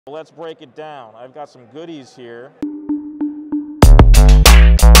Let's break it down. I've got some goodies here.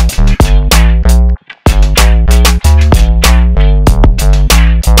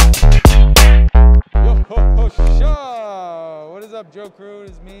 What is up, Johku DMD? It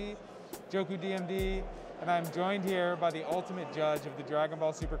is me, Johku DMD, and I'm joined here by the ultimate judge of the Dragon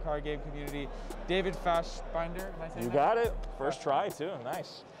Ball Super Cardgame community, David Fashbinder. You got it. First try too.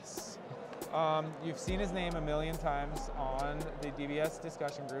 Nice. Yes. You've seen his name a million times on the DBS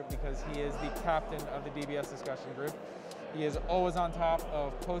discussion group because he is the captain of the DBS discussion group. He is always on top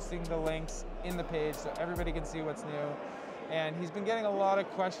of posting the links in the page so everybody can see what's new. And he's been getting a lot of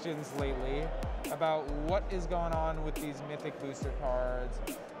questions lately about what is going on with these Mythic Booster cards.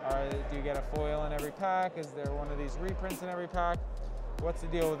 Do you get a foil in every pack? Is there one of these reprints in every pack? What's the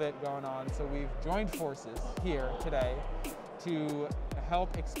deal with it going on? So we've joined forces here today to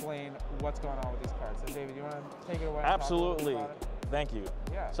help explain what's going on with these cards. So David, you want to take it away? Absolutely. Thank you.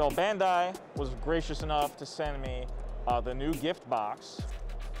 Yeah. So Bandai was gracious enough to send me the new gift box.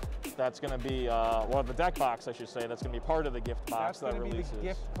 That's going to be, well, the deck box, I should say. That's going to be part of the gift box that releases. That's going to be the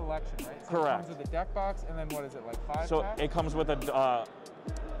gift collection, right? So correct. It comes with the deck box, and then what is it, like 5 so packs? It comes with a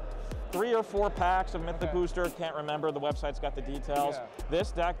 3 or 4 packs of Mythic Booster. Can't remember. The website's got the details. Yeah.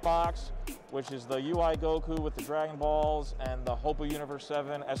 This deck box, which is the UI Goku with the Dragon Balls and the Hopu Universe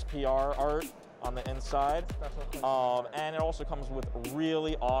 7 SPR art on the inside. And it also comes with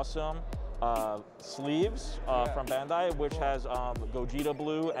really awesome sleeves from Bandai, which has Gogeta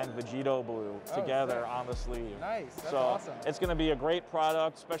blue and Vegito blue together on the sleeve. Nice, that's so awesome. It's going to be a great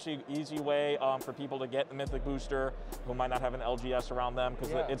product, especially easy way for people to get the Mythic Booster who might not have an LGS around them,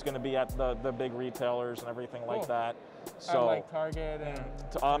 because it's going to be at the big retailers and everything like that. So like Target and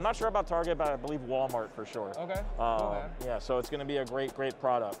I'm not sure about Target, but I believe Walmart for sure. Okay. Cool, man. Yeah, so it's going to be a great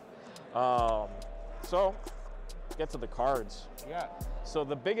product. So let's get to the cards. Yeah. So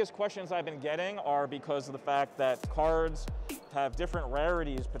the biggest questions I've been getting are because of the fact that cards have different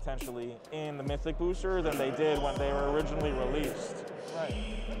rarities potentially in the Mythic Booster than they did when they were originally released.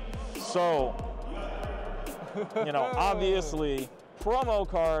 Right. So, you know, obviously promo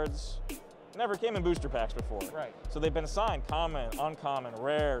cards never came in booster packs before. Right. So they've been signed common, uncommon,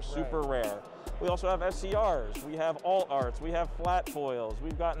 rare, super rare. We also have SCRs, we have alt arts, we have flat foils,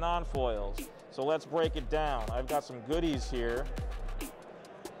 we've got non-foils. So let's break it down. I've got some goodies here.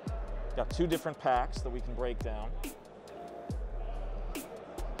 Got 2 different packs that we can break down.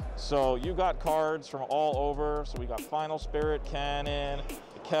 So you got cards from all over. So we got Final Spirit Cannon,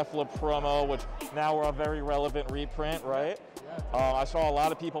 the Kefla promo, which now are a very relevant reprint, right? I saw a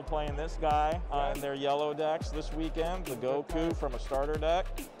lot of people playing this guy in their yellow decks this weekend, the Goku from a starter deck.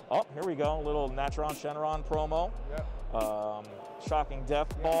 Oh, here we go, a little Natron Shenron promo. Shocking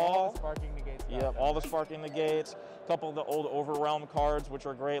Death Ball. All the sparking negates. Yep, all the sparking negates. A couple of the old Overwhelm cards, which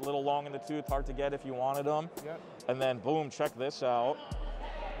are great, a little long in the tooth, hard to get if you wanted them. Yep. And then, boom, check this out.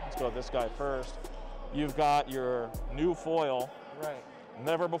 Let's go with this guy first. You've got your new foil. Right.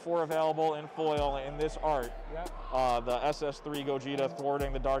 Never before available in foil in this art. Yep. The SS3 Gogeta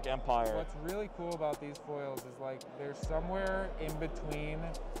thwarting the Dark Empire. What's really cool about these foils is like they're somewhere in between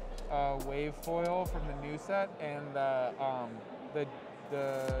wave foil from the new set and the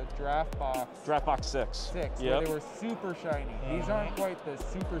draft box 6. Where they were super shiny. These aren't quite the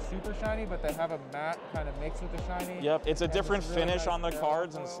super shiny, but they have a matte kind of mix with the shiny. Yep, it's a different really finish nice on the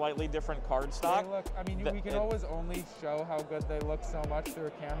cards foil. and slightly different card stock. They look, I mean, we can always only show how good they look so much through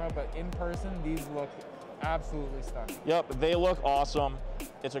a camera, but in person, these look absolutely stunning. Yep, they look awesome.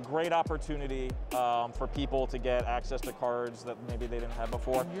 It's a great opportunity for people to get access to cards that maybe they didn't have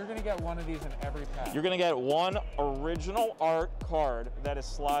before. And you're going to get one of these in every pack. You're going to get one original art card that is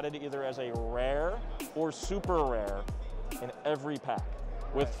slotted either as a rare or super rare in every pack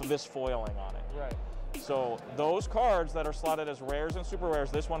with this foiling on it. Right. So those cards that are slotted as rares and super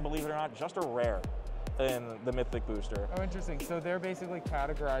rares, this one, believe it or not, just a rare in the Mythic Booster. Oh, interesting. So they're basically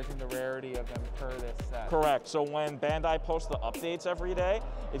categorizing the rarity of them per this set. Correct. So when Bandai posts the updates every day,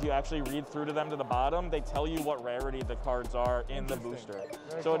 if you actually read through to them to the bottom, they tell you what rarity the cards are in the booster.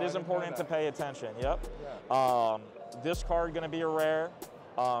 Very so cool. it is important to pay attention. Yep. Yeah. This card going to be a rare.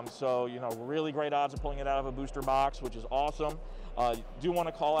 So, you know, really great odds of pulling it out of a booster box, which is awesome. Do want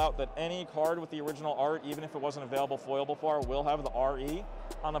to call out that any card with the original art, even if it wasn't available foil before, will have the RE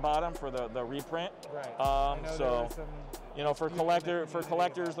on the bottom for the reprint. Right. So, you know, for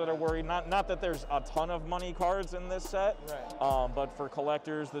collectors that are worried, not that there's a ton of money cards in this set, but for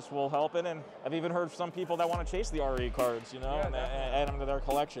collectors, this will help it. And I've even heard some people that want to chase the RE cards, you know, and add them to their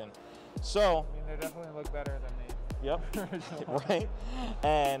collection. So, I mean, they definitely look better than Yep. Right.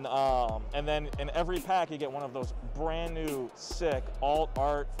 And then in every pack you get one of those brand new sick alt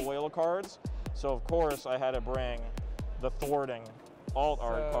art foil cards. So of course I had to bring the thwarting alt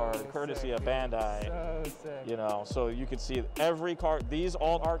art card courtesy of Bandai. So sick. You know, so you can see every card. These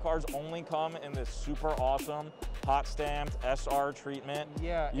alt art cards only come in this super awesome hot stamped SR treatment.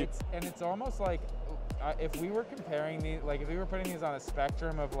 Yeah, it's almost like if we were comparing these, like if we were putting these on a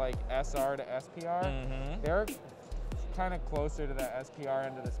spectrum of like SR to SPR, they're kind of closer to the SPR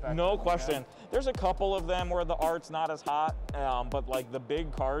end of the spectrum. No question. There's a couple of them where the art's not as hot, but like the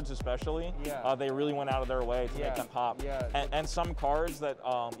big cards especially, they really went out of their way to make them pop. And some cards that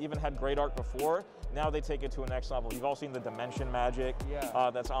even had great art before, now they take it to a next level. You've all seen the Dimension Magic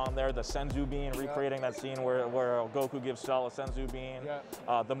that's on there, the Senzu Bean, recreating that scene where Goku gives Cell a Senzu Bean,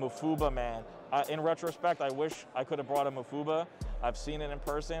 the Mufuba Man. In retrospect, I wish I could have brought a Mufuba. I've seen it in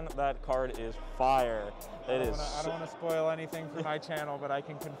person. That card is fire. I don't want to spoil anything for my channel, but I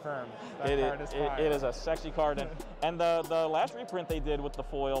can confirm that card is fire. It is a sexy card. And the last reprint they did with the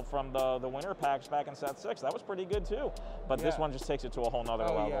foil from the winter packs back in Set 6, that was pretty good too. But this one just takes it to a whole nother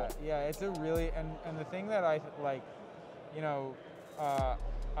level. Yeah, it's a really, and the thing that I like, you know,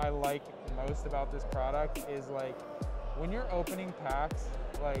 I like most about this product is like, when you're opening packs,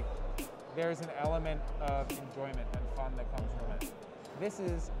 like, there's an element of enjoyment and fun that comes from it. This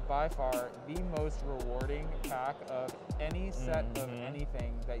is by far the most rewarding pack of any set of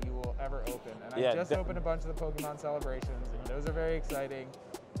anything that you will ever open. And I just opened a bunch of the Pokemon celebrations, and those are very exciting.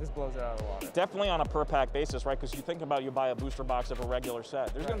 This blows it out of the water. Definitely on a per pack basis, right? Because you think about, you buy a booster box of a regular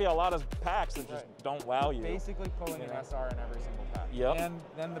set. There's going to be a lot of packs that just don't wow you. Basically pulling an SR in every single pack. Yep. And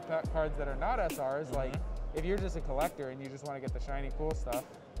then the cards that are not SRs, like if you're just a collector and you just want to get the shiny cool stuff,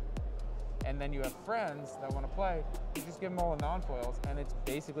 and then you have friends that want to play, you just give them all the non-foils, and it's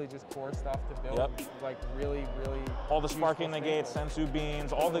basically just core stuff to build like really, really all the Sparking Negate, Sensu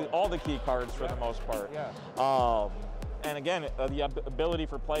Beans, all the key cards for the most part. And again, the ability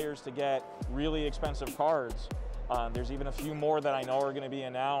for players to get really expensive cards. There's even a few more that I know are going to be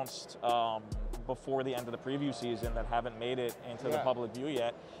announced before the end of the preview season that haven't made it into the public view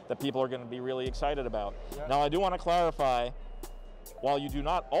yet, that people are going to be really excited about. Now, I do want to clarify, while you do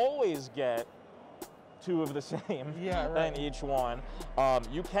not always get two of the same in each one,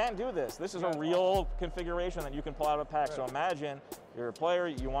 you can do this. This is a real configuration that you can pull out of a pack. So imagine you're a player,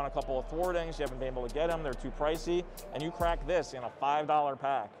 you want a couple of thwartings, you haven't been able to get them, they're too pricey, and you crack this in a $5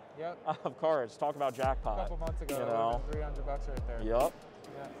 pack of cards. Talk about jackpot. A couple months ago, you know, $300 right there. Yep.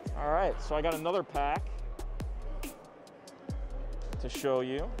 All right, so I got another pack to show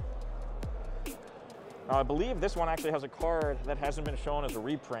you. I believe this one actually has a card that hasn't been shown as a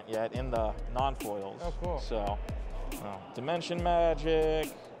reprint yet in the non-foils. Oh, cool. So, Dimension Magic,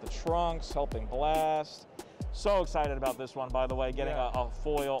 the Trunks, Helping Blast. So excited about this one, by the way, getting a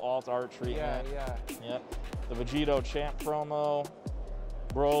foil alt art treatment. Yep. The Vegito Champ promo,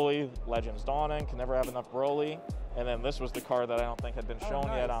 Broly, Legends Dawning, can never have enough Broly. And then this was the card that I don't think had been shown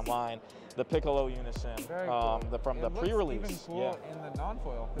yet online, the Piccolo Unison from the pre-release. Even cool in the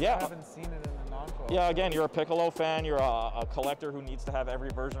non-foil. I haven't seen it in the non-foil. Yeah, again, you're a Piccolo fan, you're a collector who needs to have every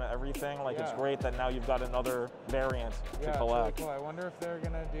version of everything. Like, it's great that now you've got another variant to collect. Really cool. I wonder if they're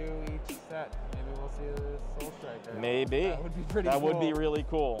gonna do each set. Maybe we'll see the Soul Striker. Maybe. That would be pretty cool. That would be really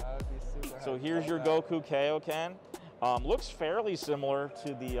cool. That would be super. So here's your Goku Kaioken. Looks fairly similar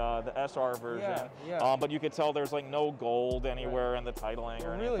to the SR version, but you could tell there's like no gold anywhere in the titling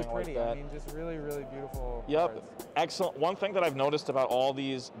or anything like that. I mean, just really, really beautiful cards. Excellent. One thing that I've noticed about all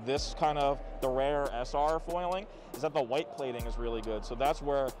these, this kind of the rare SR foiling, is that the white plating is really good. So that's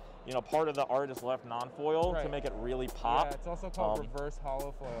where, you know, part of the art is left non-foil to make it really pop. Yeah, it's also called reverse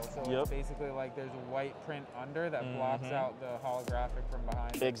hollow foil. So it's basically like there's a white print under that blocks out the holographic from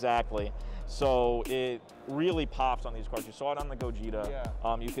behind. Exactly. So it really pops on these cards. You saw it on the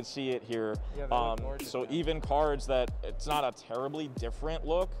Gogeta. You could see it here. So even cards that it's not a terribly different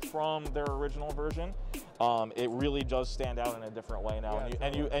look from their original version, it really does stand out in a different way now.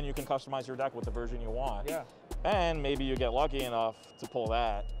 And you can customize your deck with the version you want. And maybe you get lucky enough to pull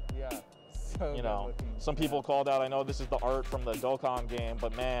that. So you know, some people called out, I know this is the art from the Dokkan game,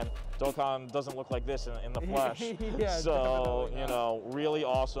 but man, Dokkan doesn't look like this in the flesh. So, you know, really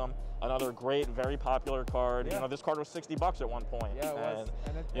awesome. Another great, very popular card. You know, this card was $60 at one point. Yeah, it was.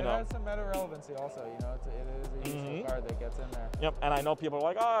 And it has some meta relevancy also. You know, it is a useful card that gets in there. Yep, and I know people are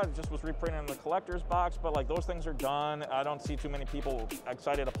like, oh, it just was reprinted in the collector's box, but like those things are done. I don't see too many people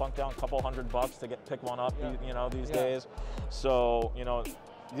excited to plunk down a couple $100 to pick one up, you know, these days. So, you know,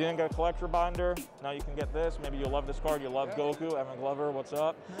 You didn't get a collector binder, now you can get this. Maybe you love this card, you love Goku, Evan Glover, what's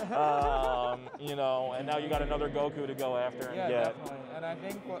up? You know, and now you got another Goku to go after and get. Definitely. And I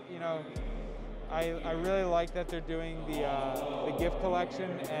think, you know, I really like that they're doing the gift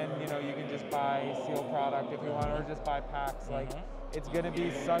collection, and you know, you can just buy sealed product if you want, or just buy packs. Like, it's going to be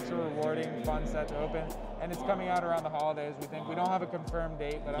such a rewarding, fun set to open, and it's coming out around the holidays. We don't have a confirmed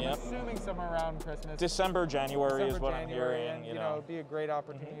date, but I'm assuming somewhere around Christmas. December, January is what I'm hearing. And, you know, it'd be a great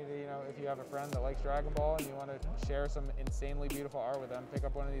opportunity. You know, if you have a friend that likes Dragon Ball and you want to share some insanely beautiful art with them, pick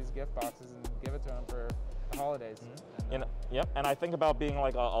up one of these gift boxes and give it to them for the holidays. And, and I think about being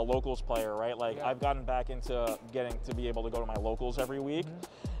like a locals player, right? Like I've gotten back into getting to be able to go to my locals every week.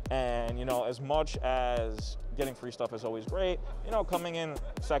 And, you know, as much as getting free stuff is always great, you know, coming in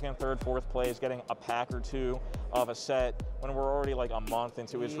second, third, fourth place, getting a pack or two of a set when we're already like a month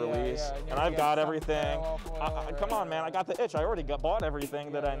into its release, and I've got everything. Come on, man, I got the itch. I already bought everything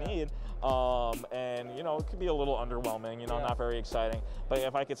that I need. And, you know, it could be a little underwhelming, you know, not very exciting. But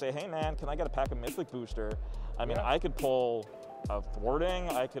if I could say, hey, man, can I get a pack of Mythic Booster? I mean, I could pull a thwarting,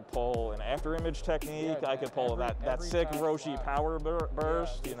 I could pull an after image technique, I could pull that sick Roshi power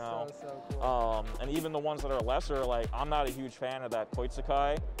burst, you know. So cool. And even the ones that are lesser, like I'm not a huge fan of that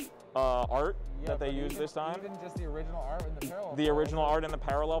Koitsukai art that they used this time. Even just the original art in the parallel The original art in the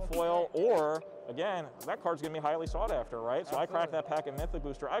parallel foil, or again, that card's gonna be highly sought after, right? So I cracked that pack of Mythic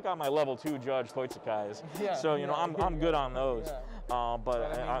Booster. I got my level 2 Judge Koitsukais, so you know I'm good on those.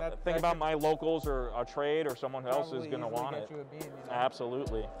 But I mean, think about my locals or a trade or someone else is gonna want it. You a bean, you know?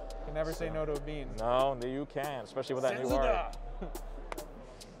 Absolutely. You can never say no to a bean. No, you can, especially with that new art.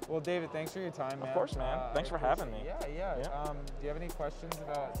 Well, David, thanks for your time, man. Of course, man. Thanks for having me. Yeah. Do you have any questions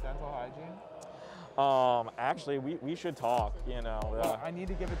about dental hygiene? Actually, we should talk, you know. Well, I need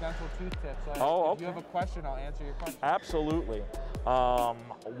to give a dental tooth tip. So if you have a question, I'll answer your question. Absolutely.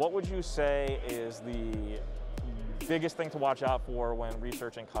 What would you say is the biggest thing to watch out for when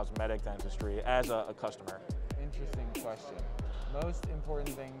researching cosmetic dentistry as a customer? Interesting question. Most important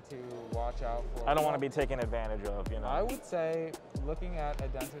thing to watch out for. I don't want to be taken advantage of, you know. I would say looking at a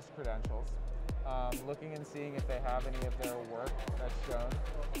dentist's credentials, looking and seeing if they have any of their work that's shown.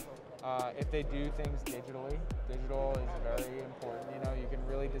 If they do things digitally, digital is very important. You know, you can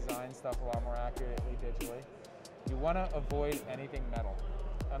really design stuff a lot more accurately digitally. You want to avoid anything metal.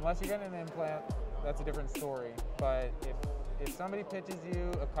 Unless you're getting an implant, that's a different story. But if somebody pitches you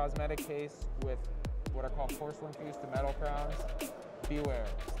a cosmetic case with what are called porcelain fused to metal crowns, beware.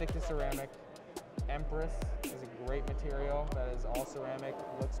 Stick to ceramic. Empress is a great material that is all ceramic,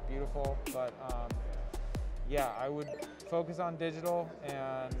 looks beautiful, but yeah, I would focus on digital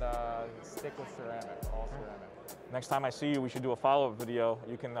and stick with ceramic, all ceramic. Next time I see you, we should do a follow-up video.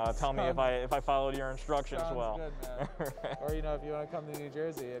 You can tell me if I followed your instructions well. Sounds good, man. Or, you know, if you want to come to New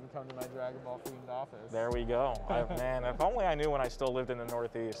Jersey and come to my Dragon Ball themed office. There we go. Man, if only I knew when I still lived in the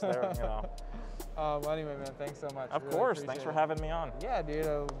Northeast. There, you know. Anyway, man, thanks so much. Of course. Thanks for having me on. Yeah,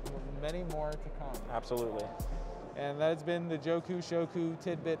 dude. Many more to come. Absolutely. And that's been the Johku Shoku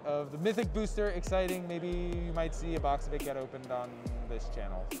tidbit of the Mythic Booster. Exciting. Maybe you might see a box of it get opened on this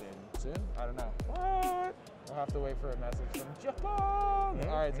channel soon. I don't know. What? We'll have to wait for a message from Japan. All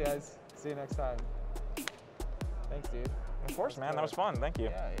right, guys. See you next time. Thanks, dude. Of course, man. That was fun. Thank you.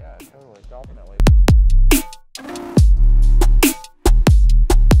 Yeah, totally. Definitely.